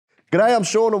G'day, I'm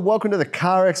Sean and welcome to the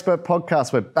CarExpert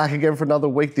Podcast. We're back again for another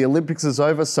week. The Olympics is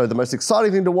over, so the most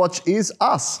exciting thing to watch is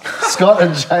us. Scott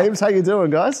and James, how you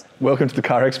doing, guys? Welcome to the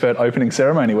CarExpert opening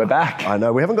ceremony. We're back. I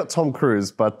know, we haven't got Tom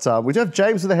Cruise, but we do have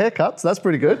James with a haircut, so that's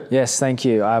pretty good. Yes, thank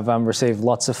you. I've received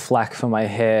lots of flack for my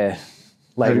hair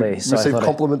lately. Have you received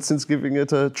compliments since giving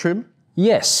it a trim?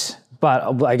 Yes,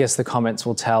 but I guess the comments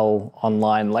will tell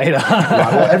online later.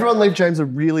 Right, well, everyone leave James a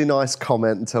really nice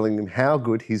comment and telling him how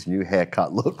good his new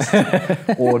haircut looks.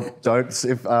 Or don't.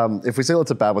 If we see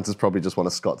lots of bad ones, it's probably just one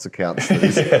of Scott's accounts.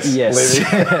 Yes.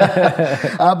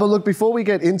 But look, before we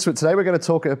get into it, today we're going to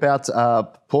talk about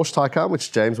Porsche Taycan,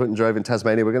 which James went and drove in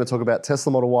Tasmania. We're going to talk about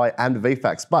Tesla Model Y and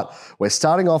VFACTS. But we're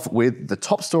starting off with the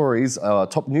top stories,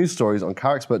 top news stories on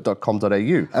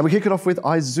carexpert.com.au. And we kick it off with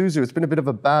Isuzu. It's been a bit of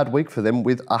a bad week for them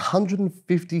with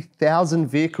 150,000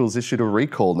 vehicles issued a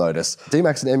recall notice.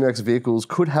 D-Max and MUX vehicles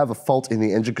could have a fault in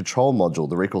the engine control module.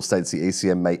 The recall states the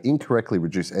ECM may incorrectly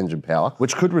reduce engine power,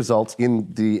 which could result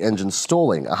in the engine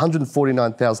stalling.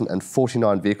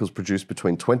 149,049 vehicles produced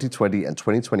between 2020 and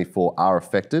 2024 are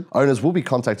affected. Owners will be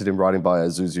contacted in writing by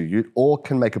Isuzu Ute or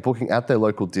can make a booking at their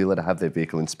local dealer to have their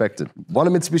vehicle inspected. One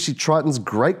of Mitsubishi Triton's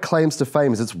great claims to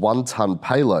fame is its 1-ton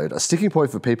payload, a sticking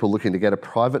point for people looking to get a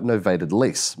private novated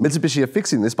lease. Mitsubishi are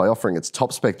fixing this by offering its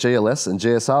top-spec GLS and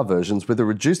GSR versions with a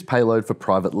reduced payload for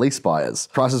private lease buyers.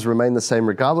 Prices remain the same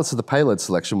regardless of the payload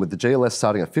selection, with the GLS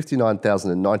starting at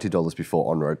 $59,090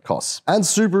 before on-road costs. And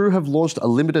Subaru have launched a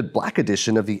limited black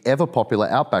edition of the ever-popular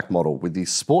Outback model with the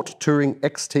Sport Touring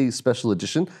XT Special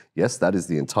Edition, yes, that is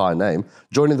the entire name,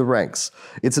 joining the ranks.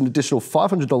 It's an additional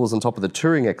 $500 on top of the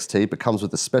Touring XT, but comes with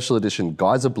the Special Edition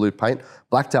Geyser Blue paint,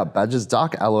 blacked out badges,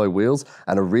 dark alloy wheels,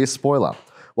 and a rear spoiler.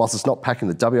 Whilst it's not packing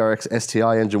the WRX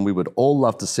STI engine we would all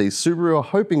love to see, Subaru are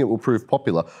hoping it will prove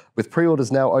popular, with pre-orders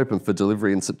now open for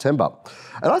delivery in September.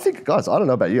 And I think, guys, I don't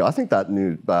know about you, I think that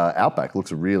new Outback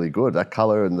looks really good. That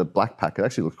colour and the black pack, it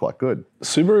actually looks quite good.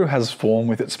 Subaru has form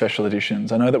with its special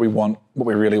editions. I know that what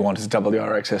we really want is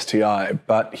WRX STI,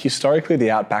 but historically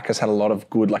the Outback has had a lot of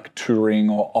good like touring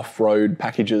or off-road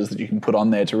packages that you can put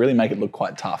on there to really make it look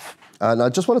quite tough. And I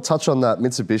just want to touch on that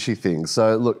Mitsubishi thing.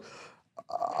 So look,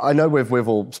 I know we've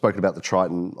all spoken about the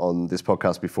Triton on this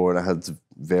podcast before, and it had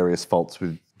various faults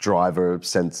with driver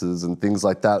sensors and things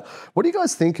like that. What do you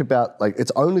guys think about, like,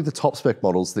 it's only the top spec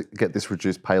models that get this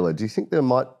reduced payload? Do you think there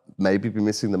might maybe be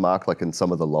missing the mark, like in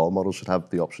some of the lower models should have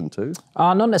the option too?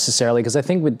 Not necessarily, because I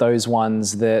think with those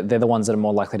ones, they're the ones that are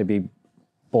more likely to be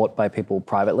bought by people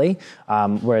privately,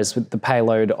 whereas with the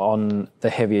payload on the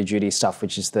heavier duty stuff,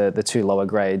 which is the two lower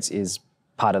grades, is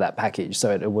part of that package. So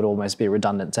it would almost be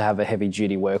redundant to have a heavy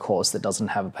duty workhorse that doesn't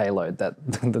have a payload that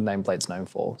the nameplate's known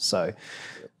for. So,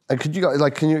 and could you guys,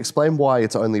 can you explain why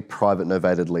it's only private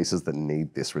novated leases that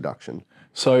need this reduction?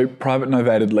 So private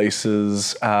novated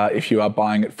leases, if you are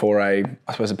buying it for a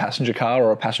passenger car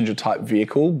or a passenger type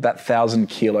vehicle, that 1,000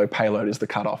 kilo payload is the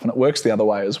cutoff, and it works the other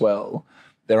way as well.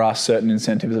 There are certain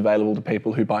incentives available to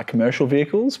people who buy commercial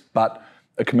vehicles, but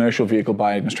a commercial vehicle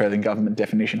by an Australian government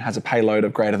definition has a payload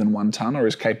of greater than 1 tonne or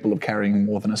is capable of carrying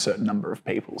more than a certain number of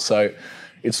people. So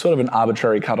it's sort of an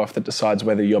arbitrary cutoff that decides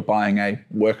whether you're buying a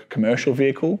work commercial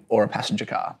vehicle or a passenger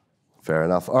car. Fair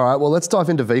enough. All right, well, let's dive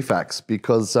into VFACTS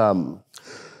because,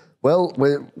 well,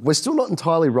 we're still not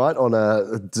entirely right on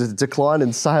a decline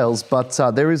in sales, but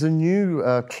there is a new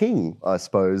king, I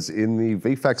suppose, in the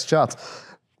VFACTS charts.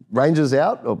 Ranger's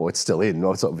out, oh boy, it's still in.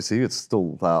 It's obviously, it's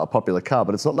still a popular car,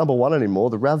 but it's not number one anymore.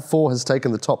 The RAV4 has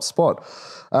taken the top spot.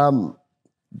 I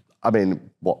mean,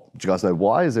 do you guys know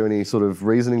why? Is there any sort of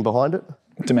reasoning behind it?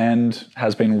 Demand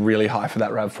has been really high for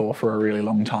that RAV4 for a really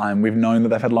long time. We've known that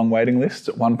they've had long waiting lists.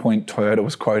 At one point, Toyota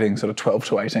was quoting sort of 12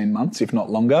 to 18 months, if not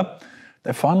longer.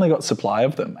 They've finally got supply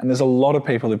of them. And there's a lot of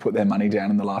people who put their money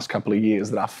down in the last couple of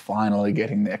years that are finally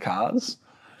getting their cars.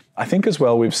 I think as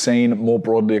well, we've seen more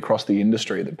broadly across the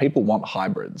industry that people want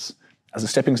hybrids. As a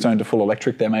stepping stone to full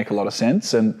electric, they make a lot of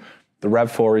sense. And the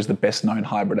RAV4 is the best known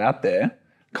hybrid out there.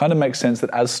 Kind of makes sense that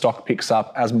as stock picks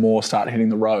up, as more start hitting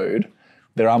the road,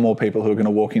 there are more people who are going to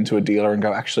walk into a dealer and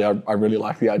go, actually, I really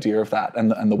like the idea of that.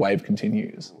 And the wave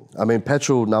continues. I mean,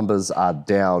 petrol numbers are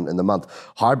down in the month.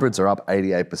 Hybrids are up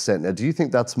 88%. Now, do you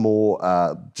think that's more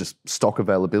just stock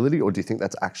availability, or do you think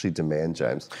that's actually demand,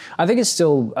 James? I think it's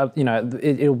still,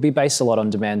 it'll be based a lot on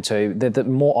demand too. The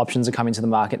more options are coming to the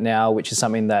market now, which is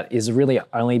something that is really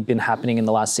only been happening in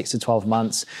the last 6 to 12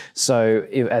 months. So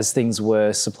as things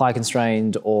were supply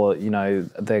constrained, or,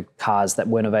 the cars that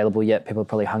weren't available yet, people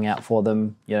probably hung out for them.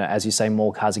 As you say,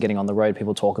 more cars are getting on the road,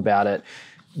 people talk about it.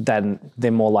 then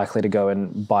they're more likely to go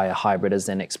and buy a hybrid as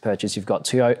their next purchase. You've got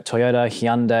Toyota,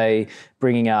 Hyundai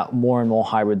bringing out more and more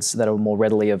hybrids that are more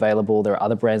readily available. There are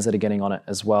other brands that are getting on it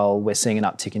as well. We're seeing an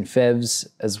uptick in PHEVs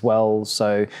as well.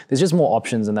 So there's just more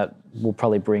options, and that will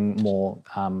probably bring more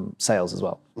sales as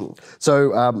well.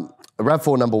 So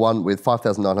RAV4 number one with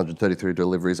 5,933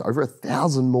 deliveries, over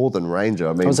 1,000 more than Ranger.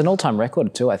 I mean, It was an all-time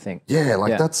record too, I think. yeah,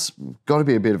 that's got to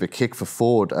be a bit of a kick for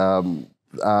Ford.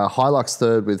 Hilux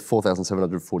third with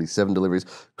 4,747 deliveries.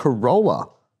 Corolla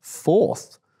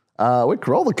fourth. Where'd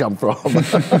Corolla come from?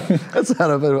 That's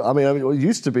kind of it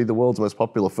used to be the world's most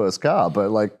popular first car,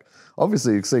 but like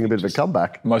obviously seeing a bit of a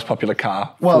comeback. Most popular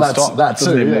car. Well, that too.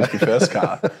 Doesn't even need to be first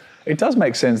car. It does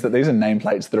make sense that these are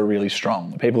nameplates that are really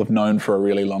strong, that people have known for a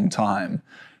really long time.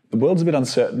 The world's a bit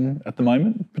uncertain at the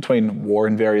moment, between war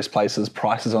in various places,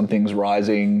 prices on things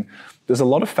rising. There's a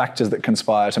lot of factors that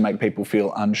conspire to make people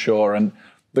feel unsure, and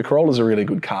the Corolla's a really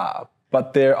good car.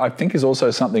 But there, I think, is also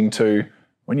something to,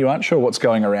 when you aren't sure what's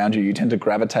going around you, you tend to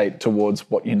gravitate towards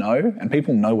what you know, and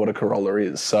people know what a Corolla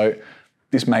is. So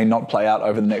this may not play out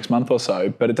over the next month or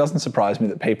so, but it doesn't surprise me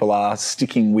that people are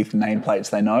sticking with nameplates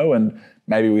they know, and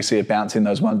maybe we see a bounce in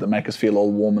those ones that make us feel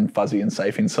all warm and fuzzy and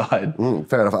safe inside.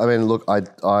 Fair enough. I mean, look,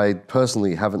 I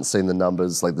personally haven't seen the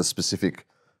numbers, like the specific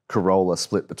Corolla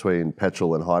split between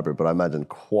petrol and hybrid, but I imagine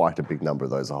quite a big number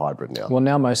of those are hybrid now. Well,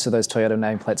 now most of those Toyota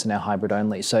nameplates are now hybrid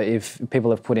only. So if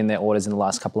people have put in their orders in the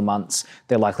last couple of months,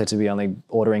 they're likely to be only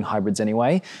ordering hybrids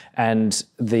anyway. And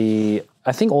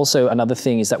I think also another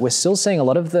thing is that we're still seeing a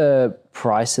lot of the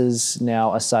prices now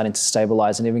are starting to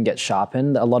stabilize and even get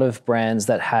sharpened. A lot of brands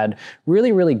that had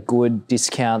really, really good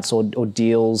discounts or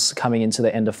deals coming into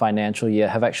the end of financial year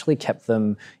have actually kept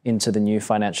them into the new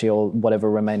financial year or whatever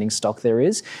remaining stock there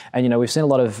is. And, we've seen a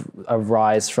lot of a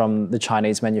rise from the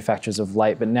Chinese manufacturers of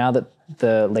late, but now that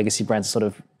the legacy brands are sort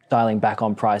of dialing back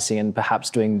on pricing and perhaps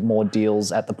doing more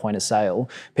deals at the point of sale,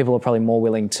 people are probably more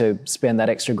willing to spend that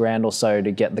extra grand or so to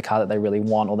get the car that they really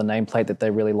want or the nameplate that they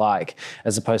really like,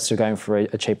 as opposed to going for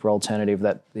a cheaper alternative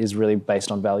that is really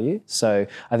based on value. So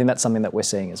I think that's something that we're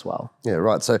seeing as well. Yeah,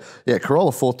 right. So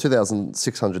Corolla fourth,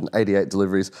 2,688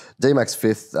 deliveries. D-Max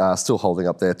fifth, still holding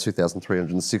up there,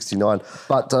 2,369.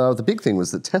 But the big thing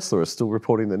was that Tesla are still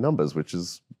reporting their numbers, which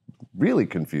has really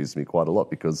confused me quite a lot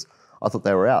because I thought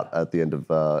they were out at the end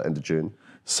of June.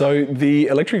 So the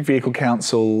Electric Vehicle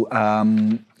Council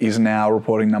is now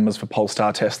reporting numbers for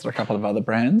Polestar, Tesla, a couple of other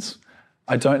brands.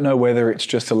 I don't know whether it's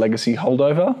just a legacy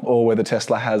holdover or whether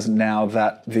Tesla has, now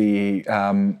that the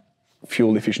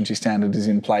fuel efficiency standard is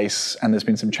in place and there's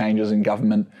been some changes in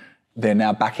government, they're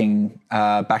now backing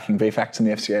VFACTS and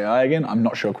the FCAI again. I'm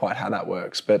not sure quite how that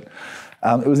works, but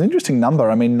it was an interesting number.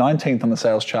 I mean, 19th on the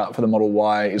sales chart for the Model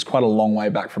Y is quite a long way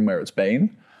back from where it's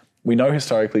been. We know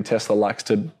historically Tesla likes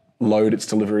to load its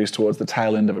deliveries towards the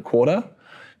tail end of a quarter,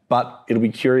 but it'll be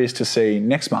curious to see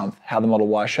next month how the Model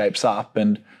Y shapes up,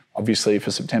 and obviously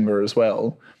for September as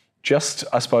well. Just,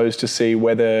 I suppose, to see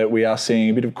whether we are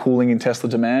seeing a bit of cooling in Tesla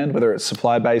demand, whether it's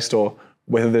supply-based or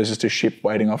whether there's just a ship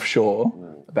waiting offshore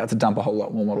about to dump a whole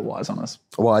lot more Model Ys on us.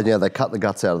 Well, yeah, they cut the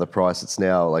guts out of the price. It's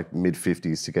now like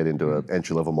mid-50s to get into an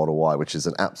entry-level Model Y, which is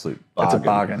an absolute bargain. It's a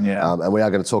bargain, yeah. And we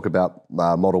are going to talk about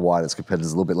Model Y and its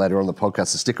competitors a little bit later on the podcast,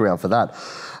 so stick around for that.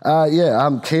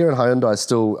 Kia and Hyundai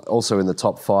still also in the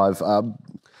top five.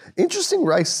 Interesting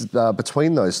race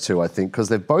between those two, I think, because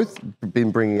they've both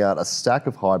been bringing out a stack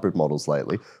of hybrid models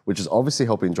lately, which is obviously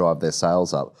helping drive their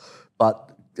sales up. But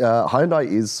Hyundai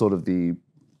is sort of the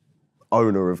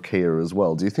owner of Kia as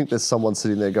well. Do you think there's someone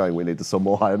sitting there going, we need to sell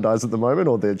more Hyundais at the moment,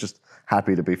 or they're just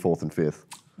happy to be fourth and fifth?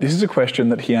 This is a question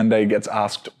that Hyundai gets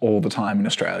asked all the time in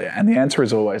Australia, and the answer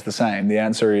is always the same. The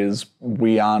answer is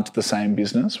we aren't the same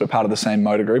business. We're part of the same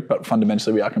motor group, but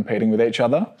fundamentally we are competing with each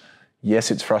other.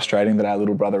 Yes, it's frustrating that our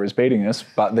little brother is beating us,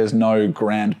 but there's no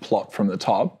grand plot from the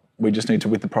top. We just need to,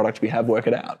 with the product we have, work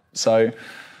it out. So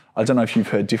I don't know if you've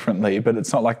heard differently, but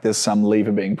it's not like there's some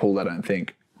lever being pulled, I don't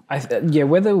think.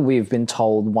 Whether we've been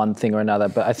told one thing or another,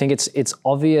 but I think it's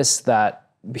obvious that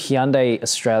Hyundai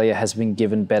Australia has been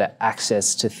given better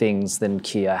access to things than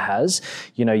Kia has.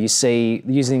 You see,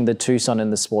 using the Tucson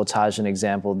and the Sportage an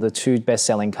example, the two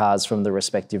best-selling cars from the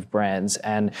respective brands,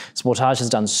 and Sportage has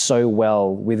done so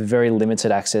well with very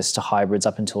limited access to hybrids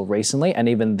up until recently, and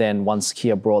even then, once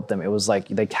Kia brought them, it was like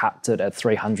they capped it at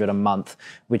 300 a month,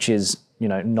 which is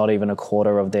not even a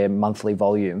quarter of their monthly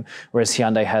volume, whereas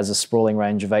Hyundai has a sprawling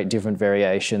range of 8 different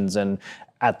variations, and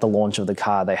at the launch of the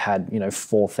car, they had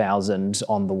 4,000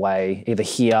 on the way, either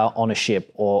here on a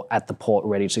ship or at the port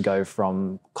ready to go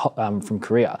from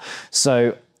Korea.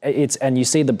 So and you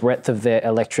see the breadth of their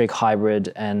electric,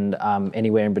 hybrid, and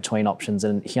anywhere in between options.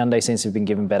 And Hyundai seems to have been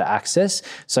given better access.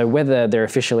 So whether they're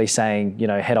officially saying,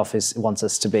 head office wants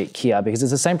us to beat Kia, because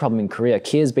it's the same problem in Korea.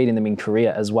 Kia's beating them in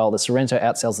Korea as well. The Sorento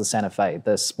outsells the Santa Fe.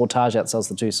 The Sportage outsells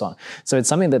the Tucson. So it's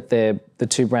something that the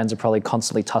two brands are probably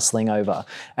constantly tussling over.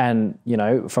 And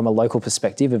from a local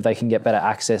perspective, if they can get better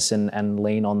access and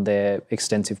lean on their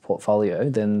extensive portfolio,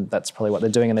 then that's probably what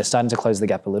they're doing. And they're starting to close the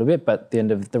gap a little bit. But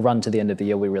the run to the end of the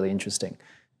year will be really interesting.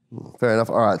 Fair enough.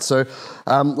 All right, so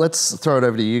let's throw it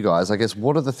over to you guys. I guess,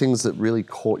 what are the things that really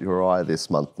caught your eye this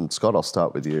month? And Scott, I'll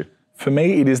start with you. For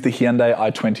me, it is the Hyundai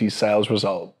i20 sales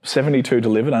result. 72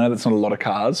 delivered. I know that's not a lot of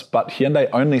cars, but Hyundai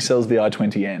only sells the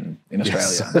i20N in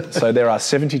Australia. Yes. So there are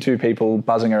 72 people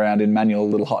buzzing around in manual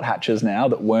little hot hatches now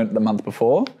that weren't the month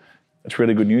before. It's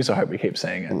really good news. I hope we keep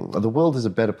seeing it. The world is a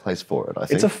better place for it, I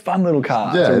think. It's a fun little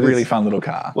car. Yeah, it's a really fun little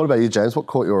car. What about you, James? What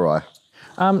caught your eye?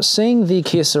 Seeing the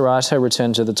Kia Cerato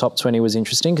return to the top 20 was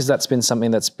interesting, because that's been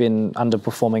something that's been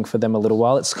underperforming for them a little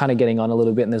while. It's kind of getting on a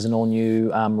little bit, and there's an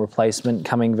all-new replacement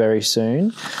coming very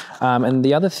soon. And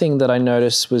the other thing that I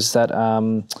noticed was that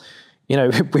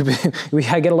we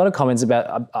get a lot of comments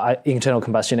about internal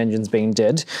combustion engines being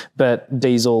dead, but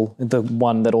diesel, the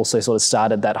one that also sort of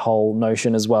started that whole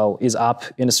notion as well, is up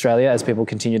in Australia as people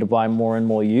continue to buy more and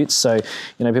more utes. So,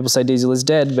 people say diesel is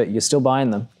dead, but you're still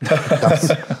buying them.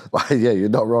 Yeah, you're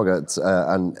not wrong. It's,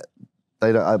 and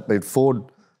they don't, Ford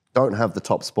don't have the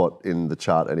top spot in the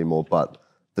chart anymore, but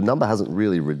the number hasn't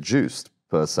really reduced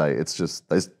per se. It's just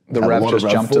the RAV just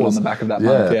jumped it on the back of that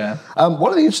month. Yeah.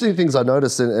 One of the interesting things I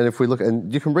noticed, and if we look,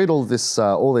 and you can read all this,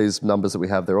 all these numbers that we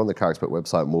have there on the CarExpert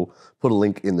website, and we'll put a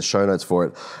link in the show notes for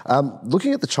it.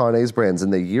 Looking at the Chinese brands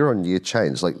and their year-on-year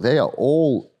change, like they are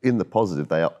all in the positive.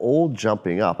 They are all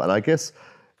jumping up, and I guess,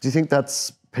 do you think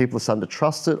that's people are starting to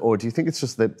trust it, or do you think it's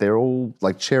just that they're all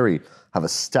like Chery have a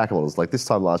stack of models? Like this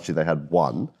time last year they had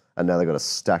one, and now they've got a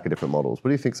stack of different models.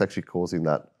 What do you think is actually causing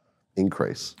that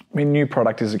increase? I mean, new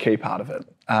product is a key part of it.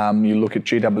 You look at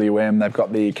GWM, they've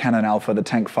got the Canon Alpha, the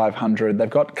Tank 500. They've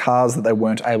got cars that they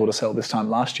weren't able to sell this time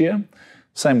last year.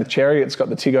 Same with Chery. It's got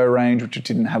the Tiggo range, which it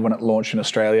didn't have when it launched in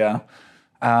Australia.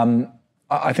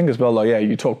 I think as well, though,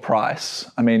 you talk price.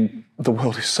 I mean, the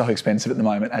world is so expensive at the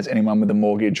moment, as anyone with a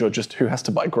mortgage or just who has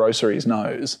to buy groceries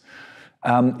knows.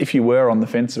 If you were on the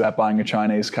fence about buying a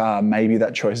Chinese car, maybe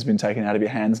that choice has been taken out of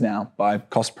your hands now by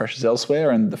cost pressures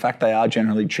elsewhere, and the fact they are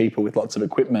generally cheaper with lots of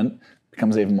equipment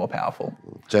becomes even more powerful.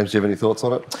 James, do you have any thoughts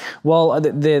on it? Well,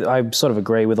 I sort of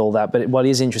agree with all that, but what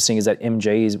is interesting is that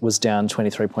MG was down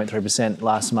 23.3%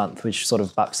 last month, which sort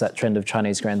of bucks that trend of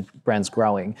Chinese brands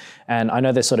growing. And I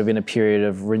know they're sort of in a period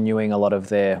of renewing a lot of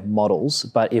their models,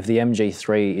 but if the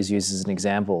MG3 is used as an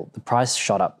example, the price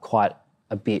shot up quite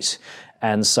a bit.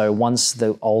 And so once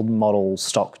the old model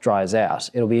stock dries out,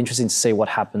 it'll be interesting to see what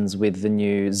happens with the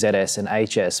new ZS and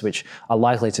HS, which are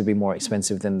likely to be more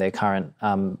expensive than their current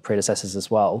predecessors as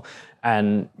well.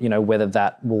 And whether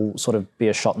that will sort of be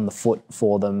a shot in the foot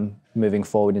for them moving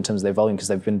forward in terms of their volume, because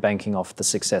they've been banking off the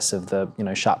success of the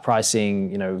sharp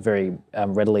pricing, very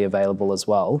readily available as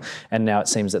well. And now it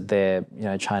seems that their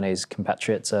Chinese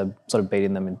compatriots are sort of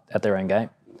beating them at their own game.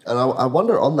 And I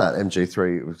wonder on that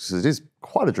MG3, because it is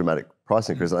quite a dramatic price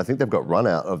increase, and I think they've got run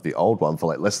out of the old one for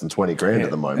like less than 20 grand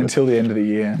at the moment. Until the end of the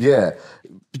year. Yeah.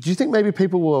 Do you think maybe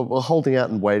people were holding out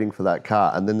and waiting for that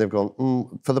car, and then they've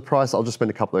gone, for the price, I'll just spend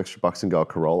a couple of extra bucks and go a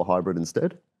Corolla hybrid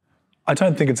instead? I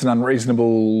don't think it's an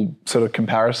unreasonable sort of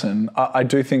comparison. I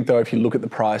do think, though, if you look at the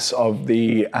price of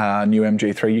the new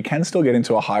MG3, you can still get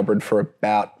into a hybrid for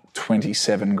about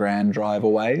 27 grand drive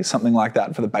away, something like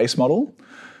that for the base model.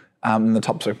 And the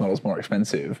top spec model is more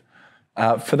expensive.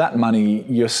 For that money,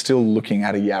 you're still looking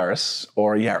at a Yaris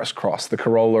or a Yaris Cross. The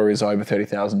Corolla is over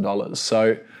 $30,000.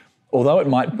 So although it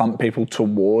might bump people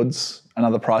towards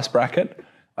another price bracket,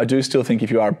 I do still think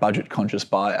if you are a budget-conscious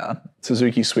buyer,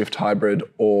 Suzuki Swift hybrid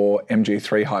or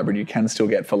MG3 hybrid, you can still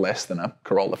get for less than a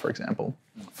Corolla, for example.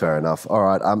 Fair enough. All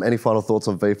right. Any final thoughts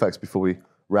on VFACTS before we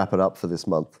wrap it up for this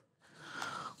month?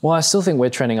 Well, I still think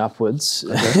we're trending upwards.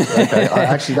 Okay.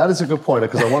 Actually, that is a good point,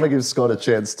 because I want to give Scott a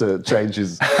chance to change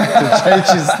his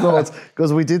thoughts.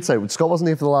 Because we did say, Scott wasn't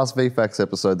here for the last VFACTS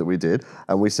episode that we did,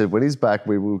 and we said when he's back,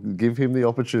 we will give him the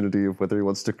opportunity of whether he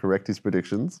wants to correct his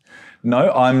predictions.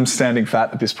 No, I'm standing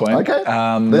fat at this point. Okay.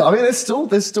 I mean, there's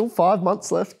still 5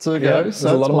 months left to go. Yeah, there's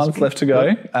a lot of months left to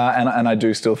go. And I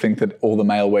do still think that all the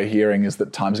mail we're hearing is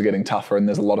that times are getting tougher and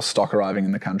there's a lot of stock arriving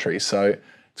in the country. So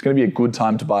it's going to be a good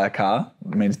time to buy a car.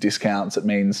 It means discounts. It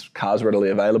means cars readily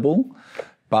available.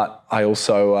 But I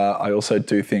also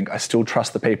do think I still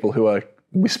trust the people who are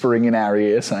whispering in our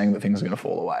ear saying that things are going to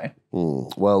fall away.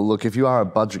 Well, look, if you are a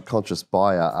budget-conscious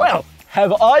buyer... Well,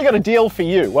 have I got a deal for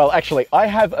you? Well, actually, I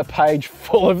have a page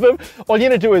full of them. All you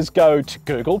need to do is go to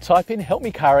Google, type in Help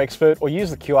Me Car Expert, or use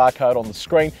the QR code on the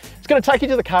screen. It's going to take you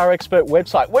to the CarExpert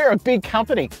website. We're a big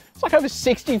company. It's like over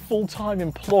 60 full-time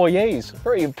employees.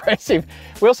 Very impressive.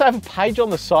 We also have a page on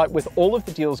the site with all of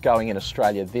the deals going in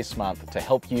Australia this month to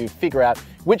help you figure out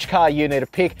which car you need to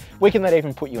pick. We can then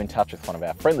even put you in touch with one of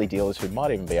our friendly dealers who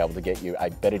might even be able to get you a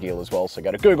better deal as well. So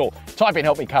go to Google, type in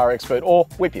Help Me Car Expert, or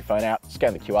whip your phone out,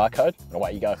 scan the QR code, and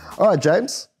away you go. All right,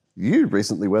 James. You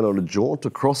recently went on a jaunt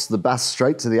across the Bass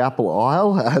Strait to the Apple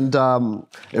Isle, and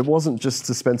it wasn't just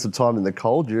to spend some time in the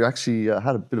cold. You actually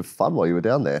had a bit of fun while you were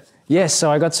down there. Yes,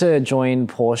 so I got to join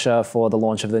Porsche for the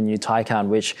launch of the new Taycan,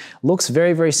 which looks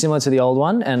very, very similar to the old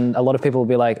one. And a lot of people will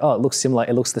be like, oh, it looks similar,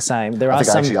 it looks the same. I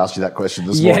actually asked you that question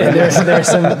this morning.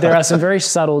 Yeah, there are some very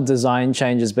subtle design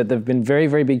changes, but there have been very,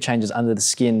 very big changes under the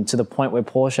skin to the point where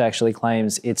Porsche actually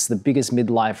claims it's the biggest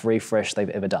midlife refresh they've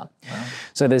ever done. Wow.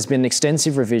 So there's been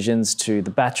extensive revisions to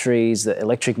the batteries, the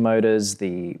electric motors,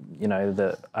 the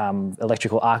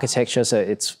electrical architecture. So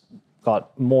it's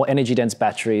got more energy dense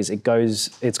batteries,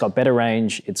 it's got better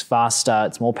range, it's faster,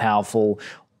 it's more powerful,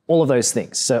 all of those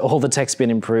things. So all the tech's been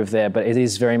improved there, but it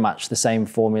is very much the same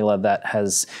formula that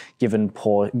has given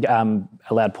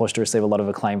allowed Porsche to receive a lot of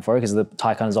acclaim for it, because the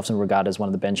Taycan is often regarded as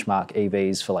one of the benchmark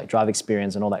EVs for like drive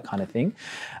experience and all that kind of thing.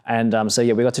 And so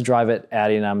yeah, we got to drive it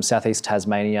out in southeast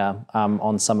Tasmania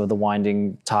on some of the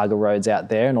winding Targa roads out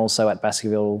there, and also at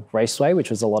Baskerville Raceway,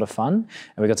 which was a lot of fun.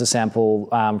 And we got to sample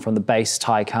from the base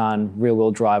Taycan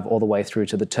rear-wheel drive all the way through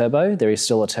to the turbo. There is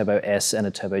still a Turbo S and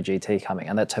a Turbo GT coming,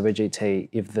 and that Turbo GT,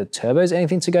 if the turbo's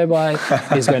anything to go by,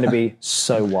 is going to be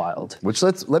so wild. Which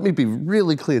let me be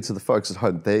really clear to the folks at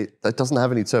home, that doesn't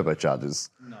have any turbochargers.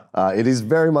 No. It is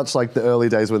very much like the early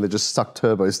days when they just stuck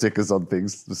turbo stickers on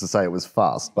things just to say it was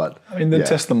fast. But I mean, the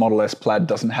Tesla Model S Plaid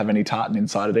doesn't have any tartan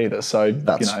inside it either, so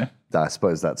I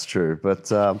suppose that's true, but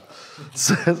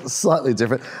slightly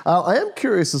different. I am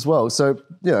curious as well. So,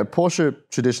 Porsche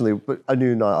traditionally, a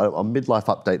midlife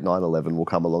update 911 will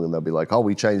come along and they'll be like, oh,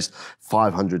 we changed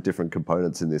 500 different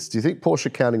components in this. Do you think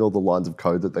Porsche, counting all the lines of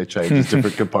code that they changed as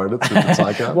different components with the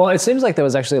Taycan? Well, it seems like there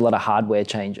was actually a lot of hardware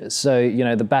changes. So,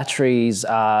 the batteries,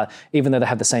 even though they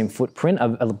have the same footprint,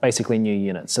 are basically new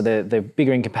units. So they're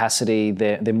bigger in capacity,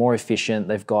 they're more efficient,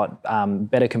 they've got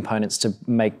better components to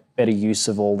make better use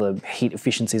of all the heat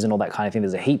efficiencies and all that kind of thing.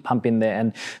 There's a heat pump in there.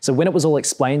 And so when it was all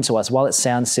explained to us, while it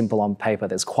sounds simple on paper,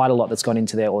 there's quite a lot that's gone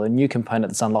into there, or a new component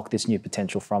that's unlocked this new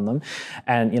potential from them.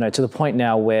 And, to the point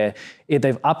now where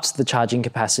they've upped the charging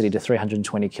capacity to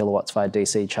 320 kilowatts via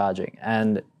DC charging.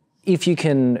 And if you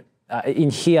can,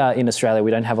 in Australia,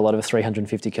 we don't have a lot of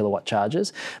 350 kilowatt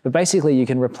chargers, but basically you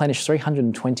can replenish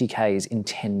 320 Ks in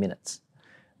 10 minutes.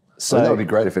 So that would be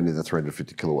great if any of the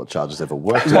 350 kilowatt chargers ever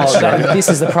worked. This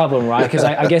is the problem, right? Because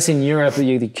I guess in Europe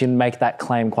you can make that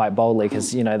claim quite boldly,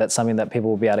 because that's something that people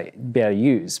will be able to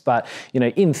use. But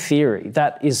in theory,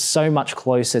 that is so much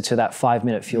closer to that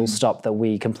 5-minute fuel stop that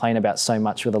we complain about so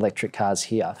much with electric cars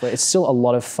here. But it's still a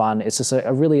lot of fun. It's just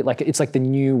a really it's like the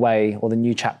new way, or the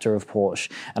new chapter of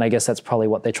Porsche. And I guess that's probably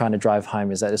what they're trying to drive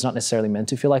home, is that it's not necessarily meant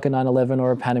to feel like a 911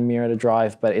 or a Panamera to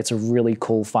drive, but it's a really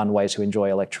cool, fun way to enjoy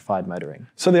electrified motoring.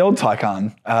 So the old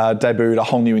Taycan debuted a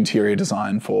whole new interior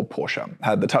design for Porsche.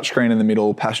 Had the touchscreen in the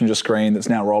middle, passenger screen that's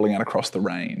now rolling out across the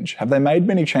range. Have they made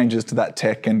many changes to that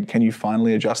tech, and can you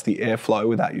finally adjust the airflow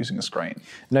without using a screen?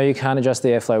 No, you can't adjust the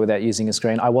airflow without using a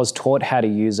screen. I was taught how to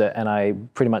use it, and I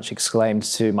pretty much exclaimed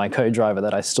to my co-driver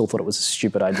that I still thought it was a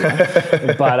stupid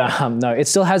idea. But no, it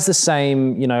still has the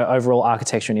same, overall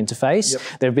architecture and interface. Yep.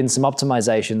 There have been some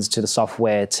optimizations to the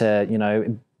software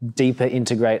to, deeper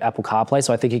integrate Apple CarPlay.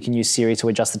 So I think you can use Siri to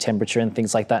adjust the temperature and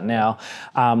things like that now.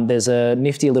 There's a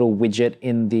nifty little widget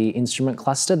in the instrument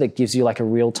cluster that gives you like a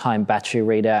real-time battery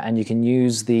readout, and you can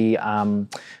use the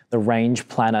range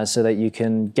planner so that you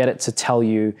can get it to tell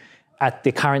you at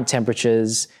the current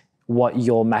temperatures what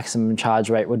your maximum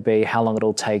charge rate would be, how long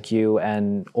it'll take you,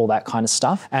 and all that kind of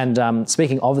stuff. And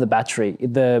speaking of the battery,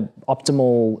 the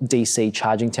optimal DC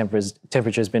charging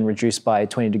temperature has been reduced by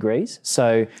 20 degrees.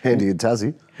 So handy in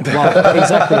Tassie. Well,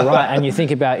 exactly right. And you think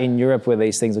about in Europe, where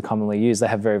these things are commonly used, they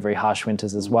have very, very harsh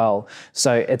winters as well.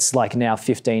 So it's like now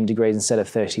 15 degrees instead of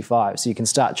 35. So you can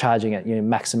start charging at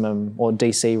maximum or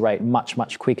DC rate much,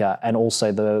 much quicker. And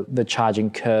also the charging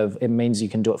curve, it means you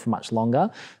can do it for much longer.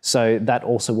 So that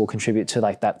also will contribute to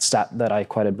like that stat that I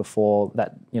quoted before,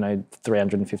 that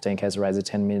 315 k's a raise of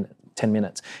 10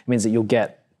 minutes. It means that you'll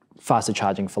get faster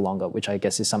charging for longer, which I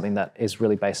guess is something that is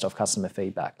really based off customer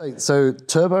feedback. So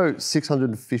turbo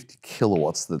 650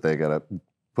 kilowatts that they're going to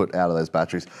put out of those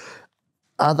batteries.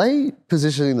 Are they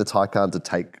positioning the Taycan to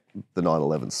take the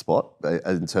 911 spot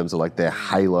in terms of like their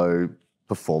halo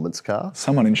performance car?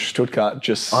 Someone in Stuttgart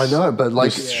just I know, but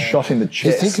like shot in the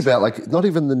chest. You think about like not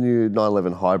even the new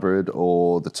 911 hybrid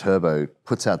or the turbo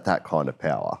puts out that kind of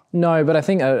power. No, but I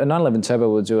think a 911 Turbo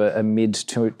will do a mid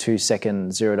 2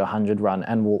 second 0 to 100 run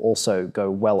and will also go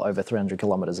well over 300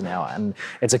 kilometers an hour. And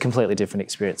it's a completely different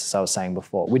experience, as I was saying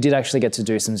before. We did actually get to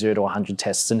do some 0 to 100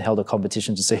 tests and held a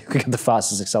competition to see who could get the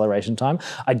fastest acceleration time.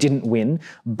 I didn't win,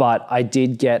 but I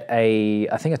did get I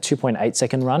think a 2.8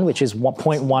 second run, which is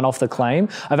 1.1 off the claim.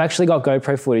 I've actually got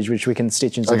GoPro footage, which we can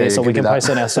stitch into this, or we can post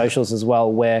on our socials as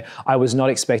well, where I was not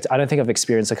I don't think I've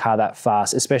experienced a car that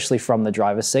fast, especially from the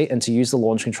driver's seat, and to use the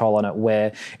launch control on it,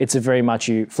 where it's a very much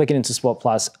you flick it into Sport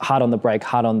Plus, hard on the brake,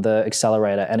 hard on the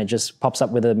accelerator, and it just pops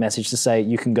up with a message to say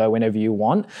you can go whenever you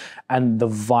want. And the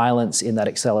violence in that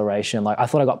acceleration, like I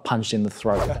thought I got punched in the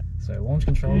throat. So launch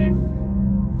control.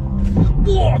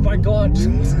 Oh my God.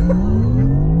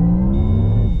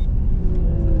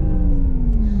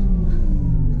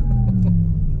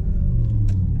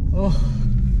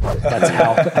 That's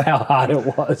how hard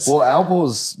it was. Well,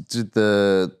 Albors did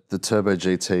the Turbo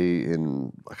GT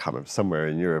in, I can't remember, somewhere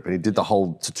in Europe, and he did the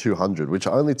whole to 200, which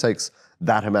only takes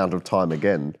that amount of time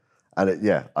again. And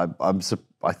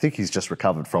I think he's just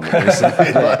recovered from it recently.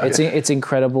 It's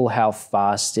incredible how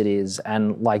fast it is,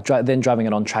 and like then driving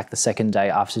it on track the second day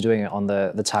after doing it on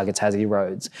the Targa Tassie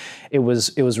roads, it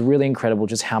was really incredible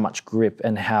just how much grip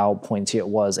and how pointy it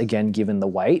was, again given the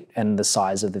weight and the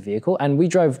size of the vehicle. And we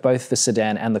drove both the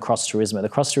sedan and the Cross Turismo. The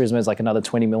Cross Turismo is like another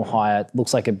 20 mil higher,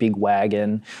 looks like a big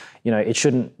wagon. You know, it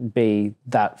shouldn't be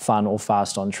that fun or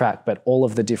fast on track, but all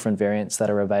of the different variants that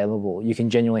are available, you can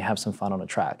genuinely have some fun on a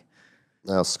track.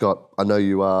 Now, Scott, I know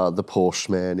you are the Porsche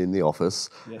man in the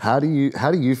office. Yes. How do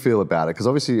you feel about it? Because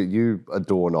obviously you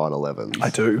adore 911s.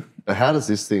 I do. How does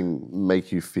this thing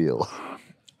make you feel?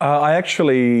 I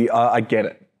get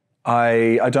it.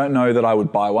 I don't know that I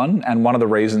would buy one, and one of the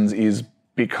reasons is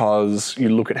because you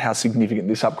look at how significant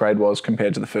this upgrade was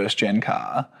compared to the first gen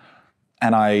car,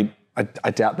 and I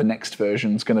doubt the next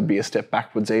version is going to be a step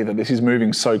backwards either. This is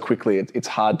moving so quickly, it's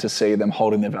hard to see them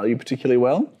holding their value particularly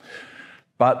well.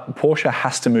 But Porsche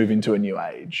has to move into a new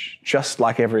age, just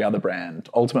like every other brand.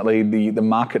 Ultimately, the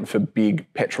market for big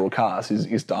petrol cars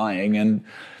is dying, and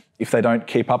if they don't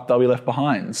keep up, they'll be left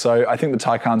behind. So I think the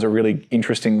Taycan's a really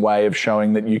interesting way of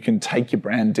showing that you can take your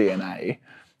brand DNA,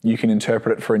 you can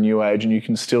interpret it for a new age, and you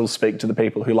can still speak to the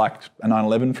people who liked a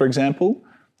 911, for example,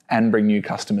 and bring new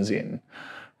customers in.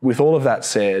 With all of that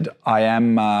said, I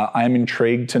am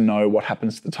intrigued to know what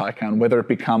happens to the Taycan, whether it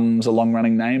becomes a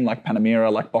long-running name like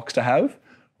Panamera, like Boxster have,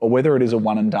 or whether it is a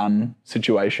one-and-done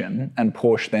situation and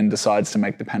Porsche then decides to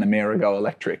make the Panamera go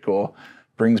electric or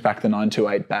brings back the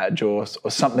 928 badge or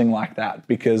something like that,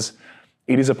 because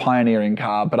it is a pioneering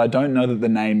car, but I don't know that the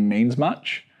name means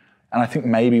much. And I think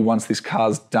maybe once this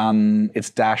car's done its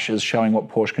dashes showing what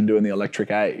Porsche can do in the electric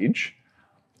age,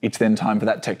 it's then time for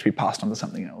that tech to be passed on to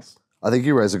something else. I think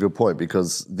you raise a good point,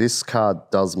 because this car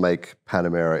does make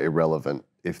Panamera irrelevant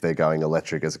if they're going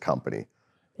electric as a company.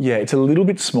 Yeah, it's a little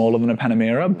bit smaller than a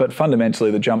Panamera, but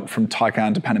fundamentally the jump from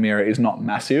Taycan to Panamera is not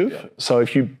massive. Yeah. So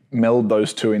if you meld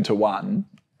those two into one,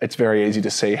 it's very easy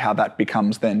to see how that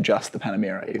becomes then just the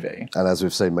Panamera EV. And as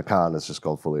we've seen, Macan has just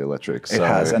gone fully electric. It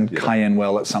has, and Cayenne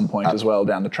will at some point as well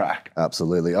down the track.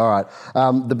 Absolutely. All right.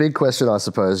 The big question, I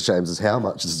suppose, James, is how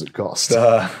much does it cost?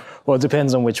 Well, it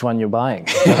depends on which one you're buying.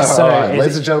 So, all right,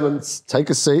 ladies and gentlemen,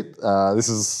 take a seat.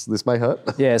 This may hurt.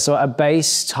 Yeah, so a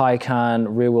base Taycan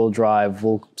rear-wheel drive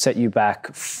will set you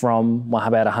back from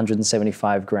about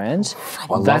 175 grand.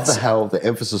 I love the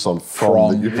emphasis on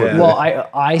from that you put in. Well,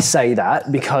 I say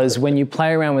that because when you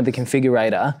play around with the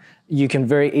configurator, you can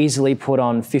very easily put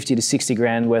on 50 to 60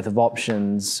 grand worth of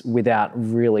options without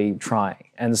really trying.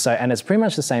 And it's pretty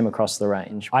much the same across the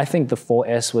range. I think the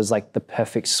 4S was like the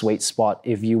perfect sweet spot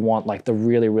if you want like the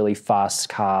really, really fast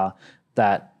car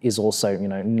that is also, you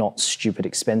know, not stupid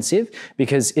expensive,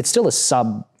 because it's still a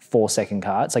sub 4-second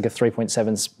car. It's like a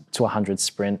 3.7 to 100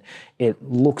 sprint. It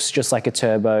looks just like a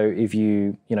turbo if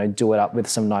you do it up with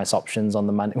some nice options on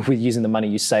the money, with using the money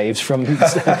you saved from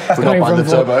going from the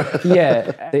turbo.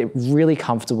 Yeah, they're really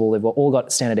comfortable. They've all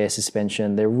got standard air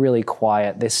suspension. They're really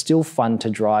quiet. They're still fun to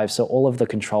drive. So all of the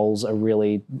controls are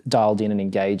really dialed in and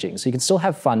engaging. So you can still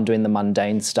have fun doing the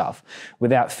mundane stuff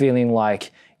without feeling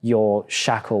like you're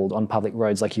shackled on public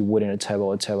roads like you would in a Turbo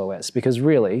or Turbo S, because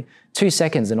really 2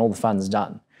 seconds and all the fun's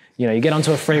done. You get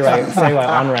onto a freeway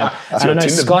on-ramp. And I know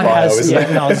Tinder's Scott bio, has, isn't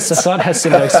it? Scott has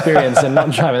similar experience and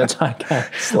not driving the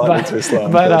Taycan. Slightly too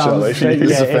slow, But, unfortunately.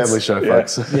 This is a family show,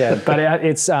 folks. yeah, but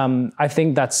it's I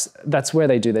think that's where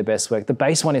they do their best work. The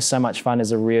base one is so much fun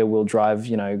as a rear-wheel drive,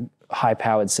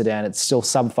 high-powered sedan. It's still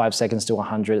sub 5 seconds to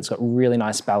 100. It's got really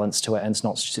nice balance to it, and it's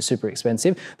not super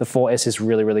expensive. The 4S is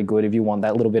really, really good if you want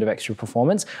that little bit of extra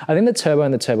performance. I think the Turbo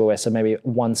and the Turbo S are maybe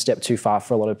one step too far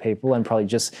for a lot of people, and probably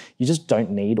you just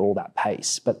don't need all that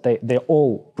pace. But they're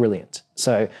all brilliant.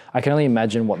 So I can only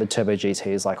imagine what the Turbo GT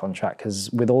is like on track, because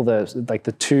with all the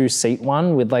 2-seat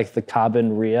one with the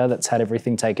carbon rear that's had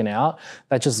everything taken out,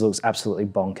 that just looks absolutely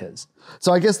bonkers.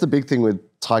 So I guess the big thing with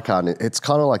Taycan, it's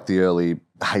kind of like the early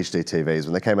HD TVs.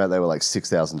 When they came out, they were like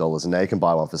 $6,000, and now you can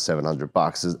buy one for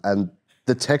 $700. And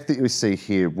the tech that you see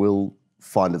here will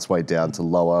find its way down to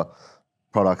lower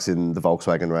products in the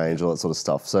Volkswagen range, all that sort of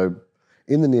stuff. So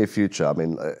in the near future, I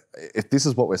mean, if this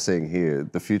is what we're seeing here,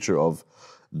 the future of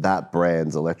that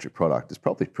brand's electric product is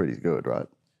probably pretty good, right?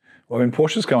 Well, I mean,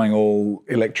 Porsche's going all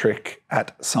electric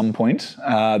at some point.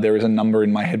 There is a number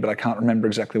in my head, but I can't remember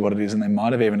exactly what it is, and they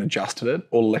might have even adjusted it,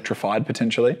 all electrified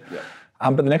potentially. Yeah.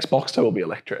 But the next Boxster will be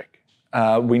electric.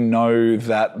 We know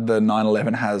that the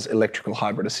 911 has electrical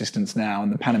hybrid assistance now,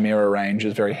 and the Panamera range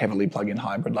is very heavily plug-in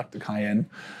hybrid like the Cayenne.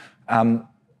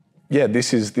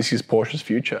 This is Porsche's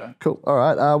future. Cool. All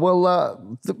right.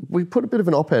 We put a bit of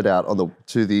an op-ed out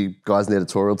to the guys in the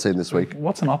editorial team this week.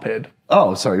 What's an op-ed?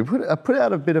 Oh, sorry. We put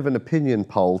out a bit of an opinion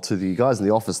poll to the guys in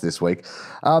the office this week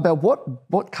about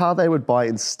what car they would buy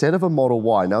instead of a Model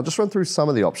Y. Now, I'll just run through some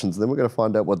of the options, and then we're going to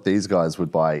find out what these guys would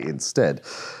buy instead.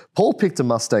 Paul picked a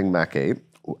Mustang Mach-E.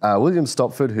 William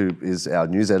Stopford, who is our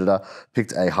news editor,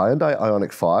 picked a Hyundai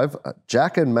Ioniq 5.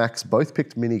 Jack and Max both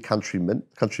picked Mini Countrymen.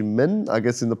 Countrymen, I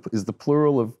guess, is the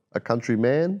plural of a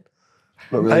countryman?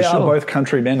 Not really They sure. are both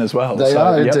countrymen as well. They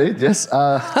are yep. indeed, yes.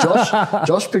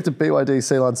 Josh picked a BYD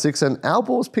C-Line 6, and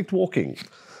Albor's picked Walking.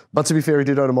 But to be fair, he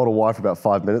did own a Model Y for about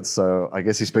 5 minutes, so I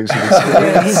guess he speaks from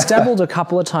experience. Yeah, he's dabbled a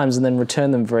couple of times and then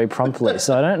returned them very promptly,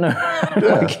 so I don't know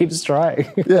why he keeps trying.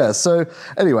 Yeah, so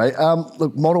anyway,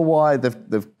 look, Model Y,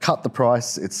 they've cut the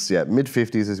price. It's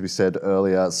mid-50s, as we said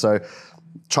earlier. So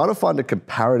trying to find a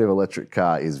comparative electric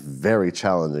car is very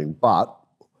challenging, but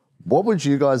what would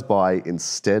you guys buy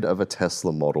instead of a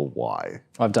Tesla Model Y?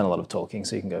 I've done a lot of talking,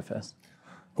 so you can go first.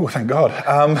 Oh, thank God.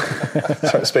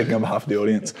 Sorry, speaking on behalf of the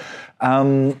audience.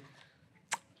 Hyundai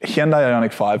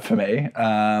Ioniq 5 for me.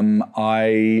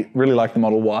 I really like the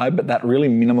Model Y, but that really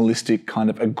minimalistic kind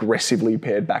of aggressively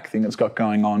pared back thing it's got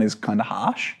going on is kind of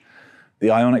harsh. The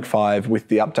Ioniq 5, with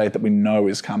the update that we know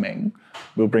is coming,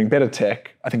 will bring better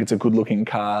tech. I think it's a good looking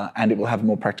car, and it will have a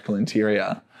more practical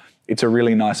interior. It's a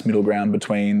really nice middle ground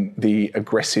between the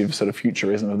aggressive sort of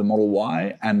futurism of the Model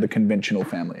Y and the conventional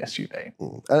family SUV.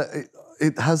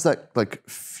 It has that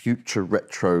future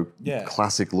retro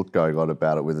classic look going on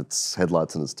about it with its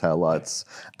headlights and its taillights.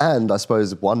 And I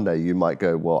suppose one day you might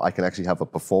go, well, I can actually have a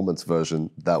performance version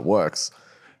that works,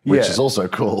 which is also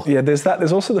cool. Yeah, there's that.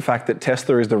 There's also the fact that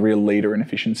Tesla is the real leader in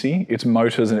efficiency. Its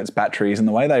motors and its batteries and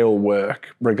the way they all work,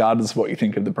 regardless of what you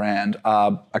think of the brand,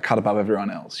 are a cut above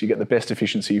everyone else. You get the best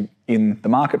efficiency in the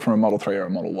market from a Model 3 or a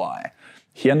Model Y.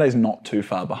 Hyundai's not too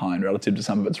far behind relative to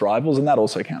some of its rivals, and that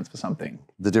also counts for something.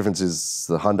 The difference is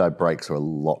the Hyundai brakes are a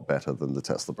lot better than the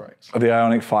Tesla brakes. The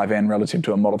Ioniq 5N relative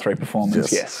to a Model 3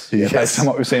 performance, yes. Yeah, Yes. based on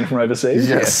what we've seen from overseas.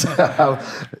 Yes.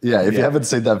 If you haven't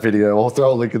seen that video, I'll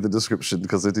throw a link in the description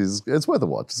because it's worth a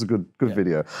watch. It's a good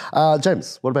video.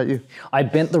 James, what about you? I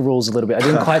bent the rules a little bit. I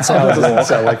didn't quite say I would walk. Doesn't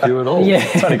sound like you at all. Yeah.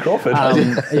 Tony Crawford.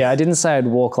 I didn't say I'd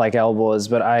walk like Albor's,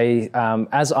 but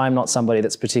as I'm not somebody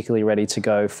that's particularly ready to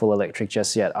go full electric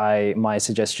just yet, my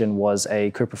suggestion was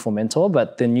a Cupra Formentor,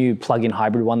 but the new plug-in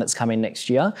hybrid one that's coming next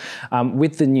year.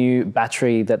 With the new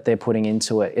battery that they're putting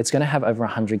into it, it's going to have over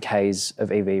 100 Ks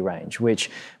of EV range, which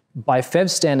by FEV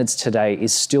standards today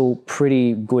is still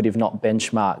pretty good, if not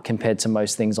benchmark, compared to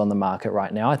most things on the market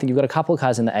right now. I think you've got a couple of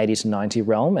cars in the 80 to 90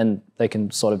 realm, and they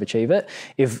can sort of achieve it.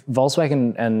 If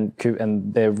Volkswagen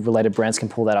and their related brands can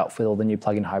pull that up with all the new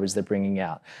plug-in hybrids they're bringing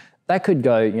out, that could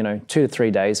go, 2 to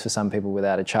 3 days for some people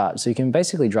without a charge. So you can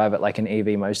basically drive it like an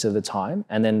EV most of the time.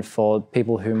 And then for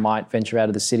people who might venture out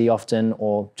of the city often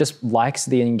or just likes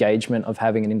the engagement of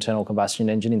having an internal combustion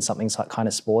engine in something kind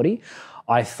of sporty,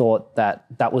 I thought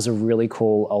that was a really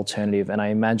cool alternative. And I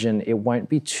imagine it won't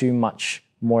be too much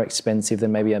more expensive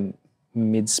than maybe a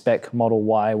mid-spec Model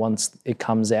Y once it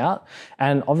comes out.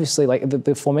 And obviously, like the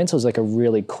Formentor is like a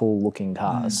really cool looking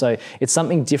car. So it's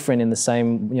something different in the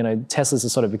same, you know, Teslas are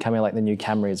sort of becoming like the new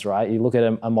Camrys, right? You look at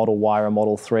a Model Y or a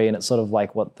Model 3 and it's sort of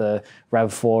like what the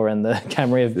RAV4 and the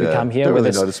Camry have become here. Don't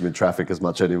really notice them in traffic as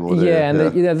much anymore.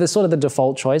 They're sort of the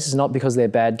default choice. It's not because they're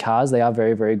bad cars. They are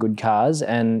very, very good cars.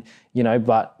 And, you know,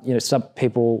 but, you know, some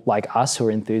people like us who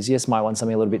are enthusiasts might want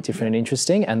something a little bit different and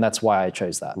interesting. And that's why I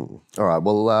chose that. All right.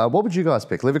 Well, what would you guys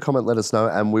pick? Leave a comment, let us know,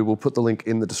 and we will put the link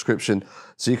in the description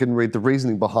so you can read the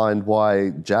reasoning behind why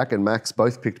Jack and Max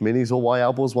both picked minis or why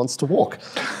Albors wants to walk.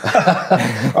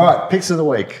 All right. Picks of the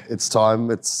week. It's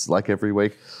time. It's like every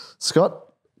week. Scott,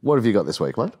 what have you got this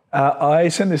week, mate? I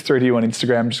sent this through to you on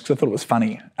Instagram just because I thought it was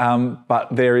funny. But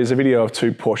there is a video of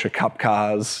 2 Porsche Cup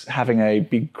cars having a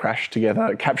big crash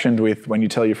together, captioned with "When you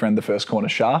tell your friend the first corner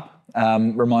sharp."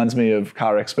 Reminds me of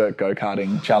CarExpert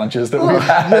go-karting challenges that we've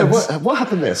had. Yeah, what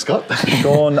happened there, Scott?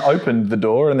 Sean opened the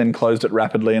door and then closed it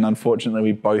rapidly, and unfortunately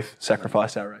we both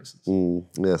sacrificed our races.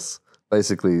 Yes.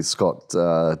 Basically, Scott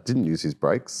didn't use his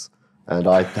brakes. And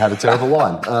I had a terrible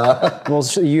line. Well,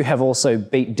 you have also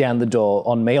beat down the door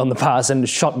on me on the pass and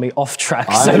shot me off track.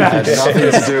 I had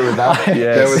nothing to do with that.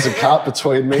 There was a cart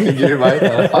between me and you, mate.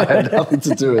 I had nothing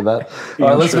to do with that. All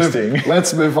right,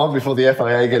 let's move on before the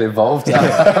FIA get involved.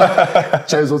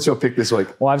 James, what's your pick this week?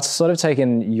 Well, I've sort of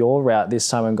taken your route this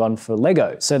time and gone for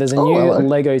Lego. So there's a new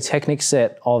Lego Technic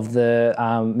set of the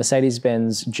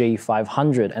Mercedes-Benz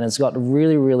G500, and it's got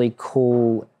really, really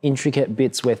cool intricate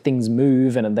bits where things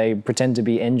move and they pretend to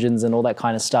be engines and all that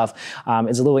kind of stuff.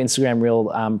 It's a little Instagram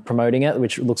reel promoting it,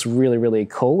 which looks really, really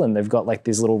cool. And they've got like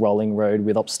this little rolling road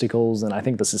with obstacles, and I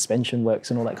think the suspension works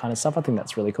and all that kind of stuff. I think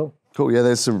that's really cool. Cool. Yeah,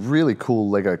 there's some really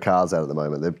cool Lego cars out at the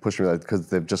moment. They're pushing that because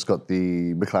they've just got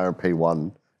the McLaren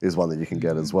P1 is one that you can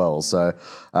get as well. So,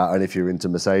 and if you're into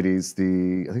Mercedes, I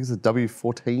think it's the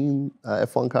W14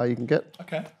 F1 car you can get.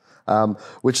 Okay.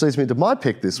 Which leads me to my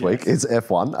pick this week is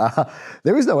F1.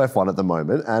 There is no F1 at the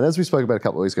moment. And as we spoke about a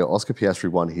couple of weeks ago, Oscar Piastri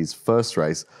won his first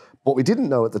race. What we didn't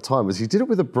know at the time was he did it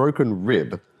with a broken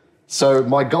rib. So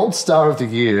my gold star of the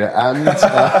year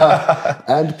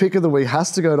and pick of the week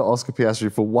has to go to Oscar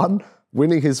Piastri for 1,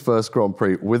 winning his first Grand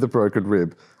Prix with a broken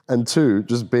rib, and 2,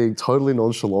 just being totally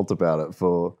nonchalant about it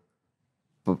for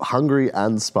Hungary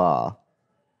and Spa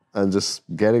and just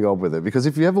getting on with it. Because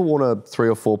if you ever want a 3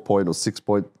 or 4 point or 6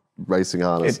 point racing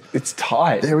harness, it's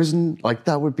tight. There isn't, like,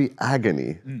 that would be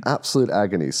agony, absolute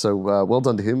agony. So well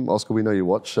done to him, Oscar. We know you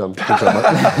watch. Good job, mate.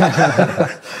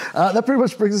 That pretty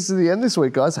much brings us to the end this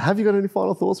week, guys. Have you got any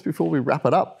final thoughts before we wrap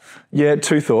it up? Yeah,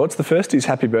 2 thoughts. The first is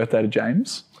happy birthday to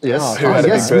James. Yes. Who had a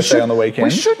big birthday on the weekend. We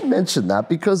should mention that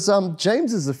because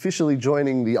James is officially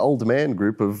joining the old man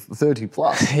group of 30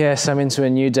 plus. Yes, I'm into a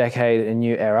new decade, a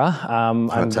new era.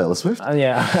 I'm Taylor Swift. I'm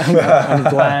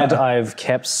glad I've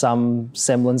kept some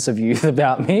semblance of youth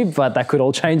about me, but that could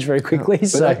all change very quickly.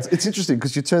 It's interesting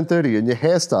because you turned 30 and your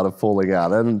hair started falling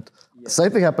out, and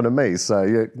same thing happened to me, so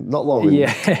you're not long.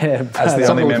 As the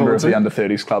only member of the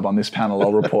under-30s club on this panel,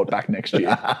 I'll report back next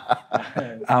year.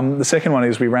 The second one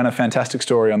is we ran a fantastic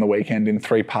story on the weekend in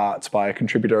 3 parts by a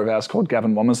contributor of ours called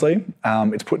Gavin Womersley.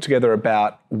 It's put together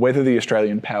about whether the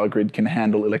Australian power grid can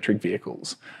handle electric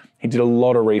vehicles. He did a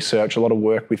lot of research, a lot of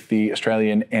work with the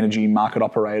Australian energy market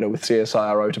operator, with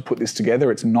CSIRO, to put this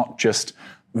together. It's not just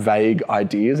vague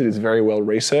ideas, it is very well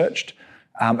researched.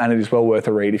 And it is well worth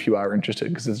a read if you are interested,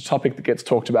 because it's a topic that gets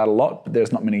talked about a lot, but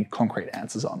there's not many concrete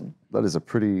answers on. That is a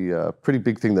pretty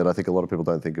big thing that I think a lot of people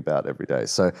don't think about every day.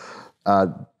 So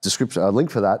link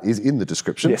for that is in the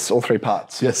description. Yes, all 3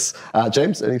 parts. Yes.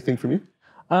 James, anything from you?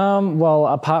 Well,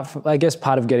 apart from, I guess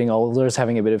part of getting older is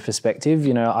having a bit of perspective.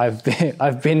 You know, I've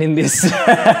been in this. This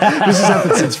has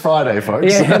happened since Friday,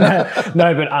 folks.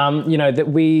 But you know, that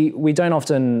we don't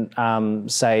often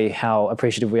say how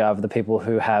appreciative we are of the people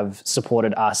who have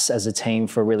supported us as a team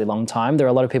for a really long time. There are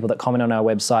a lot of people that comment on our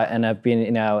website and have been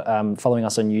in our following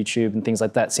us on YouTube and things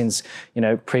like that since, you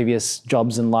know, previous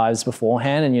jobs and lives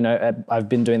beforehand. And you know, I've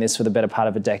been doing this for the better part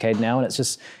of a decade now, and it's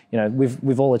just, you know,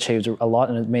 we've all achieved a lot,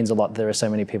 and it means a lot. There are so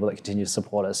many people that continue to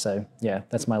support us. So yeah,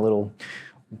 that's my little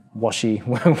washy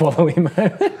wallowy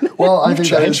moment. Well, I think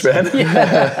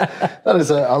that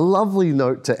is a lovely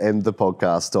note to end the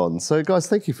podcast on. So guys,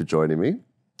 thank you for joining me.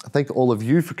 I thank all of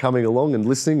you for coming along and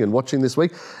listening and watching this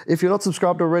week. If you're not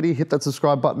subscribed already, hit that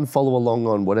subscribe button, follow along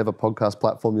on whatever podcast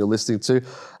platform you're listening to,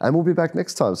 and we'll be back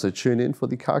next time. So tune in for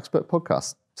the CarExpert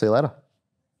Podcast. See you later.